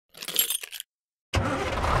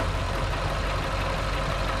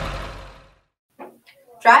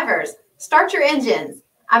Drivers, start your engines.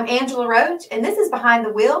 I'm Angela Roach, and this is Behind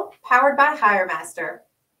the Wheel, powered by HireMaster.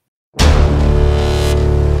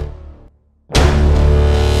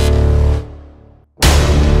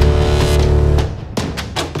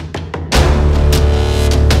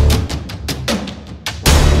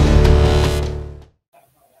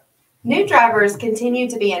 New drivers continue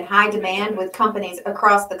to be in high demand with companies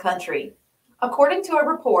across the country. According to a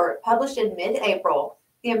report published in mid-April,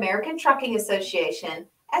 the American Trucking Association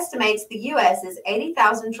estimates the U.S. is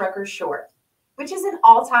 80,000 truckers short, which is an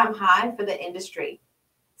all-time high for the industry.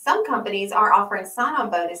 Some companies are offering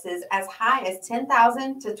sign-on bonuses as high as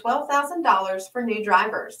 $10,000 to $12,000 for new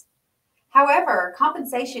drivers. However,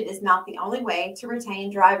 compensation is not the only way to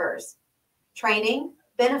retain drivers. Training,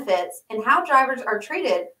 benefits, and how drivers are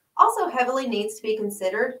treated also heavily needs to be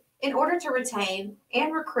considered in order to retain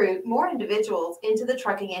and recruit more individuals into the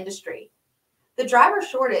trucking industry. The driver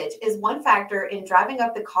shortage is one factor in driving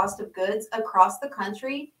up the cost of goods across the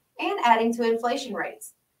country and adding to inflation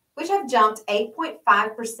rates, which have jumped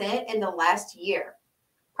 8.5% in the last year.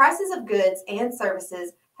 Prices of goods and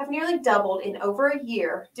services have nearly doubled in over a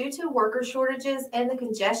year due to worker shortages and the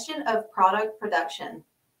congestion of product production.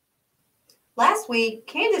 Last week,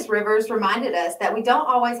 Candace Rivers reminded us that we don't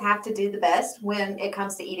always have to do the best when it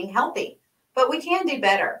comes to eating healthy, but we can do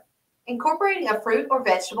better. Incorporating a fruit or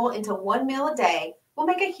vegetable into one meal a day will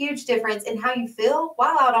make a huge difference in how you feel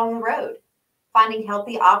while out on the road. Finding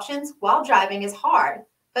healthy options while driving is hard,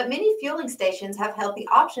 but many fueling stations have healthy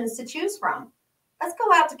options to choose from. Let's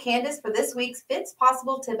go out to Candace for this week's Fits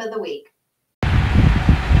Possible Tip of the Week.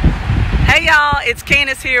 Hey y'all, it's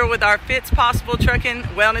Candace here with our Fits Possible Trucking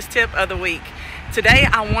Wellness Tip of the Week. Today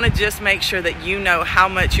I want to just make sure that you know how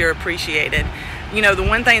much you're appreciated. You know, the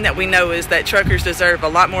one thing that we know is that truckers deserve a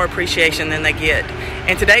lot more appreciation than they get.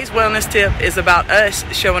 And today's wellness tip is about us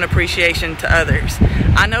showing appreciation to others.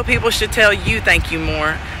 I know people should tell you thank you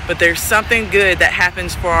more, but there's something good that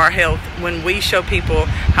happens for our health when we show people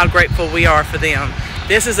how grateful we are for them.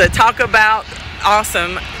 This is a Talk About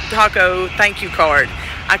Awesome Taco thank you card.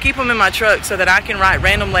 I keep them in my truck so that I can write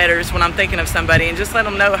random letters when I'm thinking of somebody and just let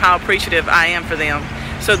them know how appreciative I am for them.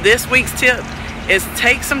 So this week's tip is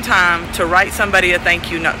take some time to write somebody a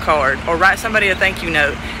thank you note card or write somebody a thank you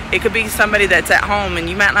note. It could be somebody that's at home and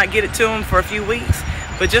you might not get it to them for a few weeks,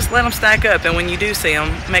 but just let them stack up, and when you do see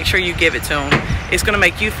them, make sure you give it to them. It's going to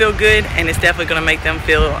make you feel good, and it's definitely going to make them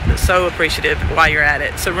feel so appreciative while you're at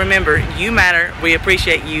it. So remember, you matter, we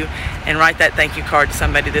appreciate you, and write that thank you card to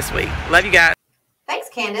somebody this week. Love you guys. Thanks,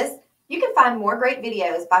 Candace. You can find more great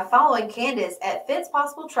videos by following Candace at Fits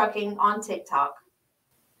Possible Trucking on TikTok.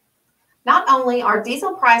 Not only are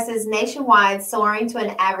diesel prices nationwide soaring to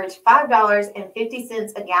an average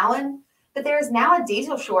 $5.50 a gallon, but there is now a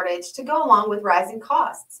diesel shortage to go along with rising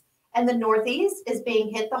costs, and the Northeast is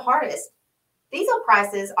being hit the hardest. Diesel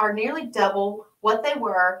prices are nearly double what they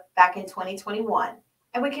were back in 2021,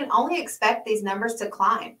 and we can only expect these numbers to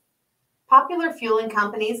climb. Popular fueling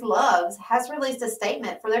companies Love's has released a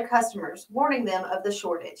statement for their customers warning them of the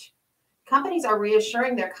shortage. Companies are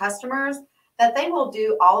reassuring their customers that they will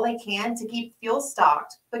do all they can to keep fuel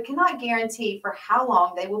stocked, but cannot guarantee for how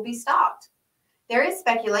long they will be stocked. There is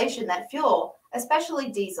speculation that fuel, especially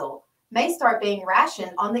diesel, may start being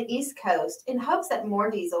rationed on the East Coast in hopes that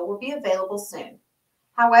more diesel will be available soon.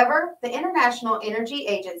 However, the International Energy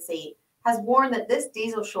Agency has warned that this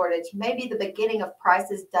diesel shortage may be the beginning of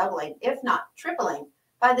prices doubling, if not tripling,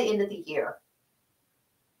 by the end of the year.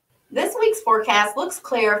 This week's forecast looks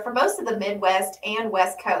clear for most of the Midwest and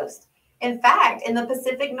West Coast. In fact, in the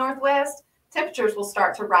Pacific Northwest, temperatures will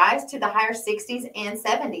start to rise to the higher 60s and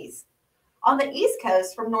 70s. On the East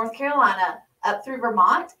Coast, from North Carolina up through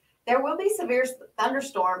Vermont, there will be severe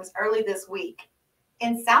thunderstorms early this week.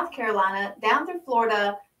 In South Carolina, down through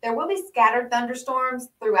Florida, there will be scattered thunderstorms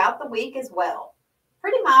throughout the week as well.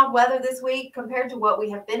 Pretty mild weather this week compared to what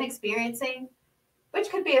we have been experiencing, which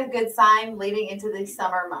could be a good sign leading into the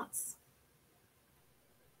summer months.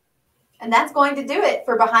 And that's going to do it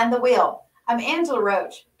for Behind the Wheel. I'm Angela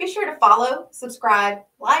Roach. Be sure to follow, subscribe,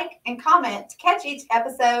 like, and comment to catch each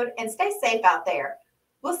episode, and stay safe out there.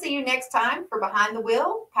 We'll see you next time for Behind the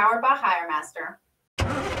Wheel, powered by HireMaster.